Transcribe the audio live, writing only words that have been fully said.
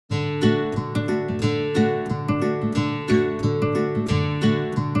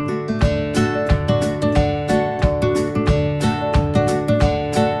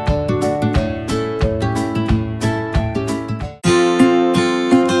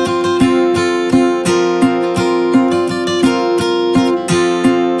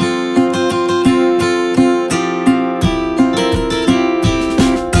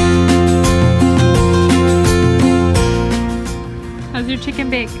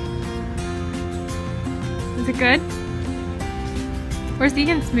Is it good? Where's the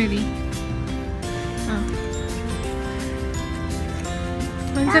vegan smoothie? Oh.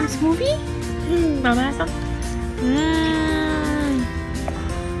 Want some smoothie? Mama has some?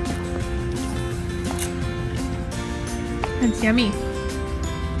 It's yummy.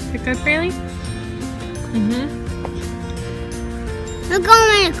 Is it good, Fraley? We're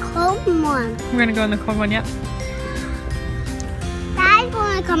going in the cold one. We're gonna go in the cold one, yep. Dad's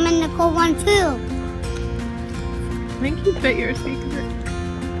going to come in the cold one too. I think you bit yours because it's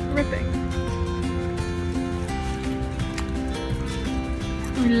ripping.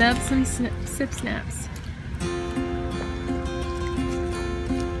 We love some sip snaps.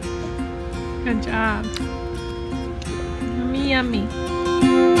 Good job. Yummy, yummy.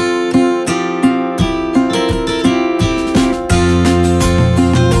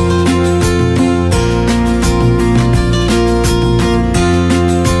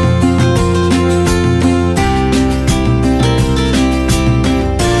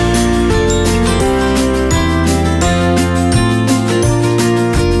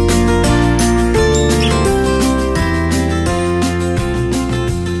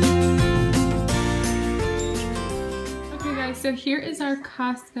 So here is our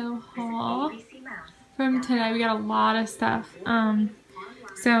Costco haul from today. We got a lot of stuff.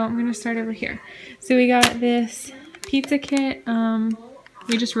 So I'm gonna start over here. So we got this pizza kit.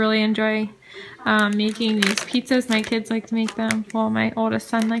 We just really enjoy making these pizzas. My kids like to make them. Well, my oldest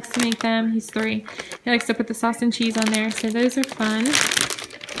son likes to make them. He's 3. He likes to put the sauce and cheese on there. So those are fun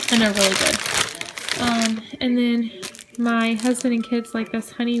and they're really good. And then my husband and kids like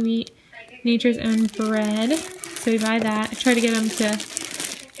this honey wheat nature's own bread. So we buy that. I try to get them to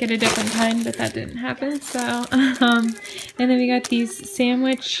get a different kind, but that didn't happen. So, and then we got these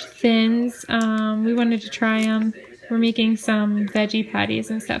sandwich thins. We wanted to try them. We're making some veggie patties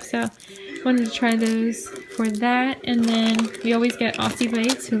and stuff, so wanted to try those for that. And then we always get Aussie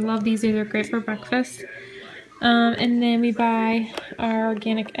bites. We love these. These are great for breakfast. And then we buy our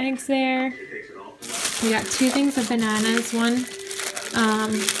organic eggs there. We got 2 things of bananas. One,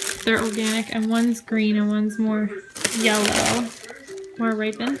 they're organic, and one's green and one's more yellow, more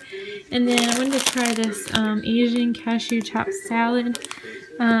ripened. And then I wanted to try this Asian cashew chopped salad.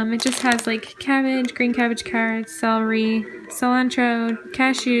 It just has like cabbage, green cabbage, carrots, celery, cilantro,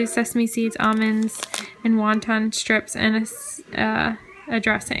 cashews, sesame seeds, almonds, and wonton strips, and a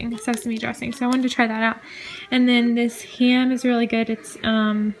dressing, sesame dressing. So I wanted to try that out. And then this ham is really good. It's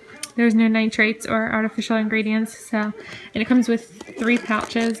there's no nitrates or artificial ingredients, so, and it comes with 3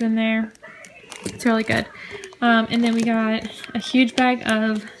 pouches in there. It's really good. And then we got a huge bag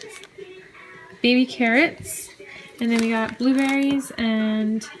of baby carrots, and then we got blueberries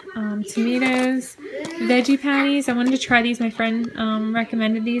and tomatoes, veggie patties. I wanted to try these. My friend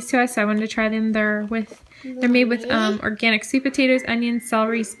recommended these to us, so I wanted to try them. They're made with organic sweet potatoes, onions,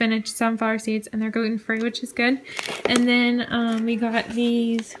 celery, spinach, sunflower seeds, and they're gluten-free, which is good. And then we got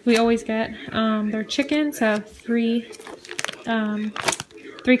these. We always get they're chicken, so 3 come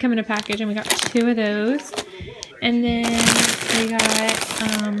in a package, and we got 2 of those. And then we got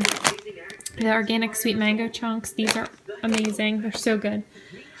the organic sweet mango chunks. These are amazing. They're so good.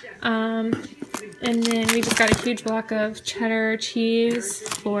 And then we just got a huge block of cheddar cheese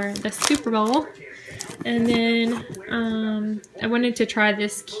for the Super Bowl. And then I wanted to try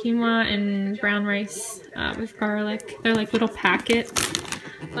this quinoa and brown rice with garlic. They're like little packets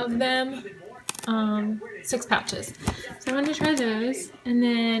of them, 6 pouches. So I wanted to try those. And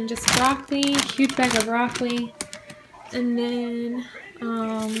then just broccoli, huge bag of broccoli. And then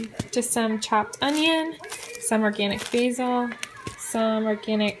just some chopped onion, some organic basil, some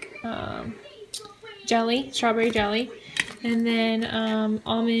organic jelly, strawberry jelly, and then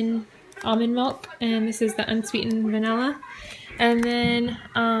almond milk, and this is the unsweetened vanilla, and then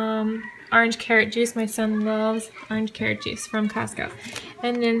orange carrot juice. My son loves orange carrot juice from Costco.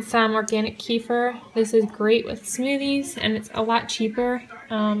 And then some organic kefir. This is great with smoothies, and it's a lot cheaper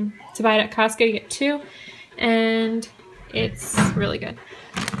to buy it at Costco. You get 2, and it's really good.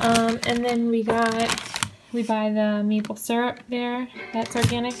 And then we buy the maple syrup there. That's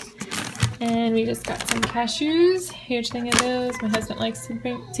organic. And we just got some cashews, huge thing of those. My husband likes to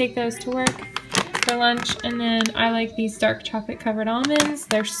take those to work for lunch. And then I like these dark chocolate covered almonds.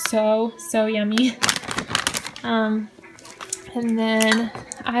 They're so yummy. And then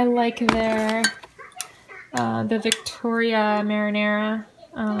I like their the Victoria marinara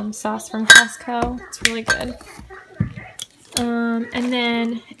sauce from Costco. It's really good. And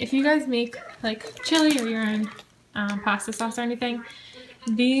then if you guys make like chili or your own pasta sauce or anything,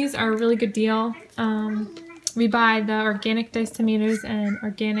 these are a really good deal. we buy the organic diced tomatoes and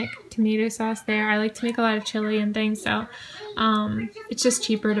organic tomato sauce there. I like to make a lot of chili and things, so it's just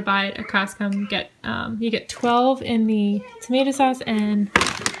cheaper to buy it at Costco. You get 12 in the tomato sauce and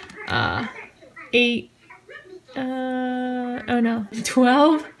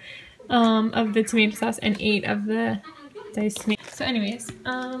 12 of the tomato sauce and 8 of the diced tomatoes. So anyways,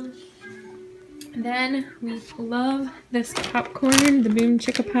 then we love this popcorn, the Boom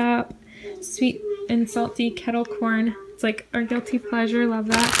Chicka Pop, sweet and salty kettle corn. It's like our guilty pleasure, love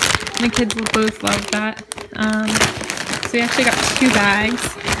that. My kids will both love that. So we actually got 2 bags.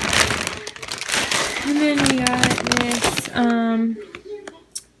 And then we got this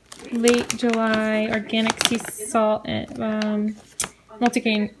late July organic sea salt and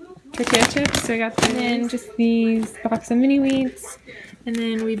multigrain tortilla chips. So I got them in just these box of mini wheats. And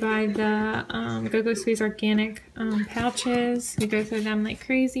then we buy the Go-Go Squeeze organic pouches. We go through them like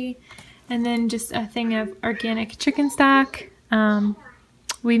crazy. And then just a thing of organic chicken stock.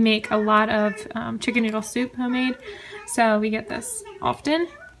 We make a lot of chicken noodle soup homemade. So we get this often.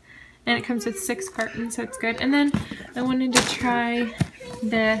 And it comes with 6 cartons, so it's good. And then I wanted to try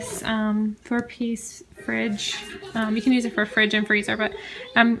this 4-piece fridge. You can use it for fridge and freezer, but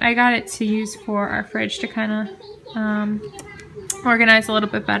I got it to use for our fridge to kind of organize a little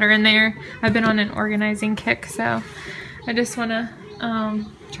bit better in there. I've been on an organizing kick, so I just want to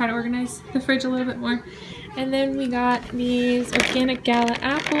try to organize the fridge a little bit more. And then we got these organic gala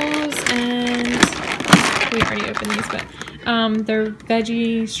apples, and we already opened these, but they're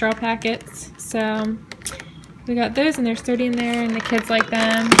veggie straw packets. So we got those, and there's 30 in there, and the kids like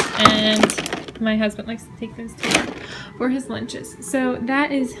them, and my husband likes to take those to work for his lunches. So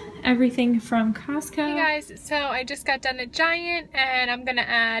that is everything from Costco. Hey guys, so I just got done at Giant, and I'm gonna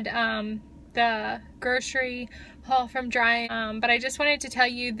add the grocery haul from Giant, but I just wanted to tell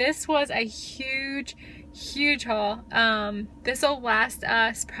you this was a huge haul. This will last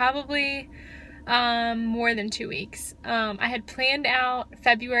us probably more than 2 weeks. I had planned out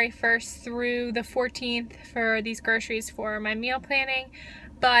February 1st through the 14th for these groceries for my meal planning,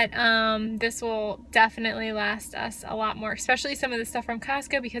 but this will definitely last us a lot more, especially some of the stuff from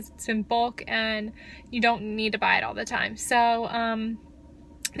Costco, because it's in bulk and you don't need to buy it all the time. So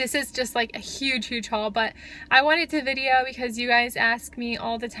this is just like a huge haul, but I wanted to video because you guys ask me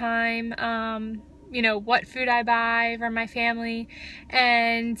all the time, you know, what food I buy for my family,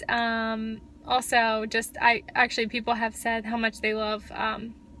 and also just people have said how much they love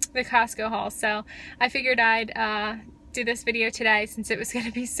the Costco haul, so I figured I'd do this video today since it was going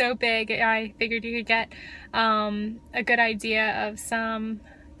to be so big. I figured you could get a good idea of some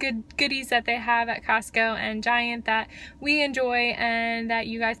good goodies that they have at Costco and Giant that we enjoy and that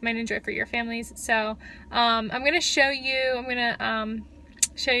you guys might enjoy for your families. So I'm going to show you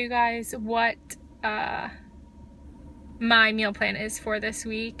guys what my meal plan is for this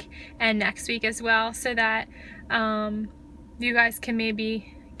week and next week as well, so that you guys can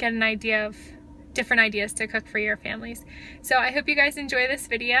maybe get an idea of different ideas to cook for your families. So I hope you guys enjoy this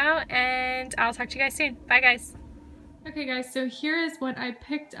video, and I'll talk to you guys soon. Bye guys. Okay guys, so here is what I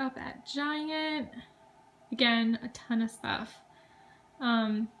picked up at Giant. Again, a ton of stuff.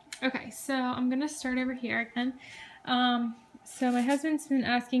 Okay, so I'm gonna start over here again. So my husband's been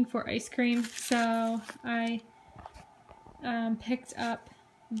asking for ice cream, so I picked up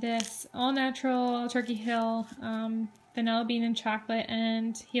this all-natural Turkey Hill vanilla bean and chocolate,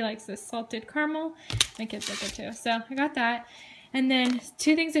 and he likes this salted caramel. My kids like it too, so I got that. And then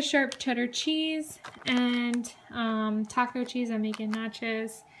 2 things of sharp cheddar cheese and taco cheese. I'm making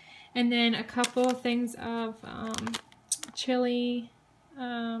nachos. And then a couple of things of chili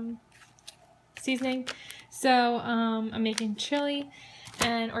seasoning. So I'm making chili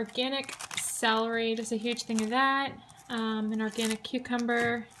and organic celery, just a huge thing of that. An organic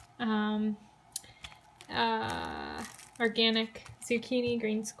cucumber, organic zucchini,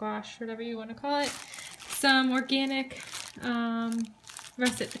 green squash, whatever you want to call it. Some organic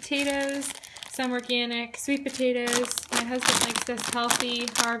russet potatoes, some organic sweet potatoes. My husband likes this healthy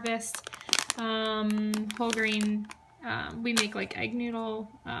harvest whole grain. We make like egg noodle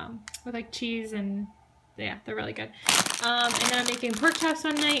with like cheese, and yeah, they're really good. And then I'm making pork chops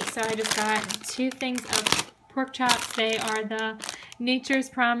one night, so I just got 2 things of pork chops. They are the Nature's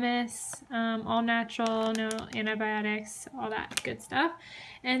Promise, all natural, no antibiotics, all that good stuff.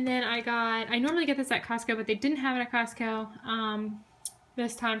 And then I normally get this at Costco, but they didn't have it at Costco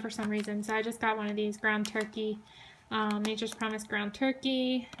this time for some reason. So I just got one of these ground turkey, Nature's Promise ground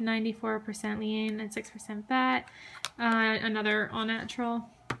turkey, 94% lean and 6% fat. Another all natural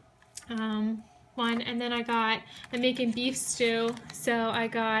one. And then I'm making beef stew. So I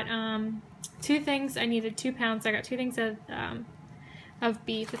got 2 things. I needed 2 pounds. I got 2 things of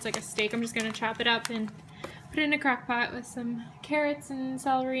beef. It's like a steak. I'm just going to chop it up and put it in a crock pot with some carrots and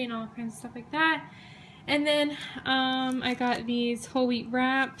celery and all kinds of stuff like that. And then I got these whole wheat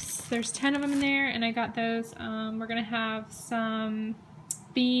wraps. There's 10 of them in there, and I got those. We're going to have some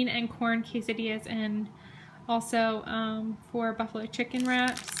bean and corn quesadillas, and also 4 buffalo chicken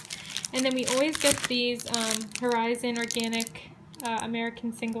wraps. And then we always get these Horizon Organic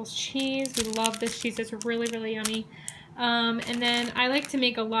American Singles cheese. We love this cheese. It's really, really yummy. And then I like to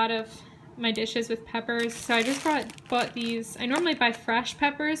make a lot of my dishes with peppers, so I just bought these. I normally buy fresh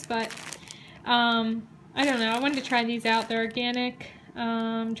peppers, but I don't know, I wanted to try these out. They're organic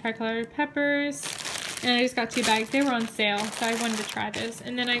tricolored peppers, and I just got 2 bags. They were on sale, so I wanted to try those.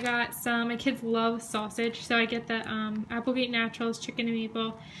 And then I got some, my kids love sausage, so I get the Applegate Naturals chicken and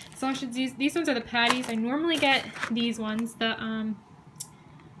maple sausage. These ones are the patties. I normally get these ones, the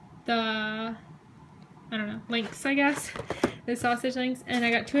I don't know, links, I guess, the sausage links, and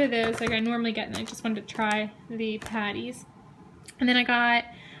I got 2 of those like I normally get, and I just wanted to try the patties. And then I got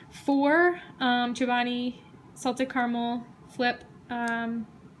 4 Chobani salted caramel flips, and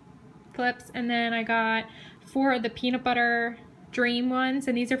then I got 4 of the peanut butter dream ones,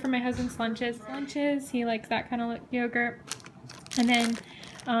 and these are for my husband's lunches. He likes that kind of yogurt. And then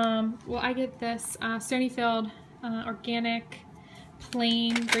well, I get this Stonyfield organic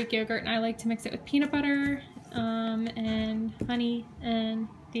plain Greek yogurt, and I like to mix it with peanut butter and honey and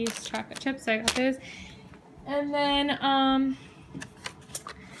these chocolate chips, so I got those. And then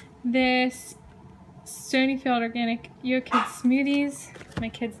this Stonyfield organic Yo Kids smoothies. My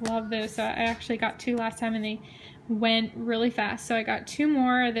kids love those, so I actually got 2 last time and they went really fast, so I got 2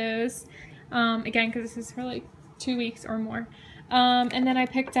 more of those, again, because this is for like 2 weeks or more. And then I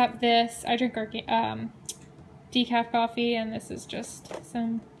picked up this, I drink decaf coffee, and this is just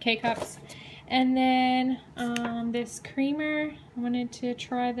some K-cups. And then this creamer, I wanted to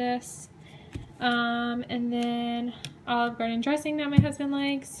try this. And then Olive Garden dressing that my husband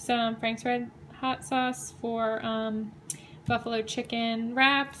likes, some Frank's Red hot sauce for buffalo chicken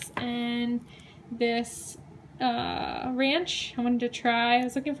wraps, and this ranch I wanted to try. I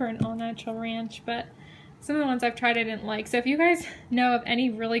was looking for an all-natural ranch, but some of the ones I've tried I didn't like. So if you guys know of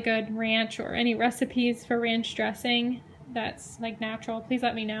any really good ranch or any recipes for ranch dressing that's like natural, please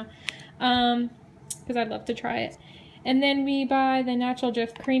let me know, because I'd love to try it. And then we buy the Natural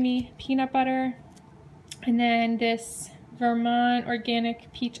Drift creamy peanut butter, and then this Vermont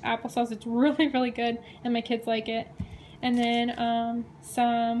organic peach applesauce. It's really, really good, and my kids like it. And then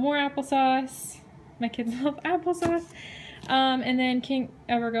some more applesauce. My kids love applesauce. And then can't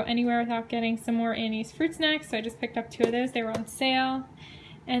ever go anywhere without getting some more Annie's fruit snacks, so I just picked up 2 of those. They were on sale.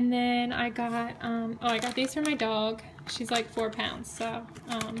 And then I got I got these for my dog. She's like 4 pounds, so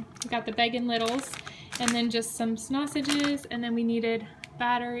I got the Bacon Littles, and then just some sausages, and then we needed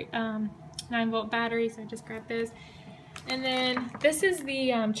battery 9-volt batteries, so I just grabbed those. And then this is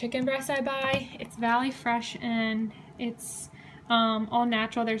the chicken breast I buy. It's Valley Fresh, and it's all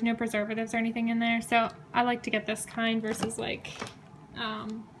natural. There's no preservatives or anything in there, so I like to get this kind versus like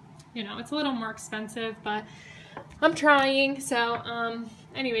you know, it's a little more expensive, but I'm trying. So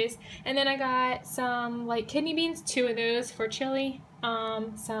anyways, and then I got some like kidney beans, 2 of those for chili,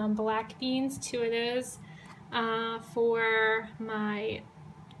 some black beans, 2 of those for my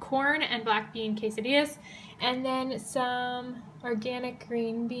corn and black bean quesadillas, and then some organic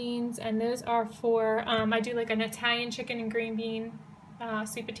green beans, and those are for I do like an Italian chicken and green bean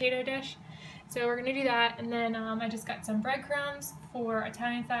sweet potato dish, so we're gonna do that. And then I just got some breadcrumbs for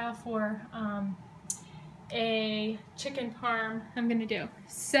Italian style for a chicken parm I'm gonna do.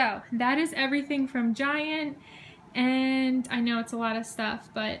 So that is everything from Giant, and I know it's a lot of stuff,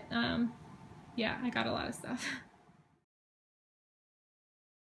 but yeah, I got a lot of stuff.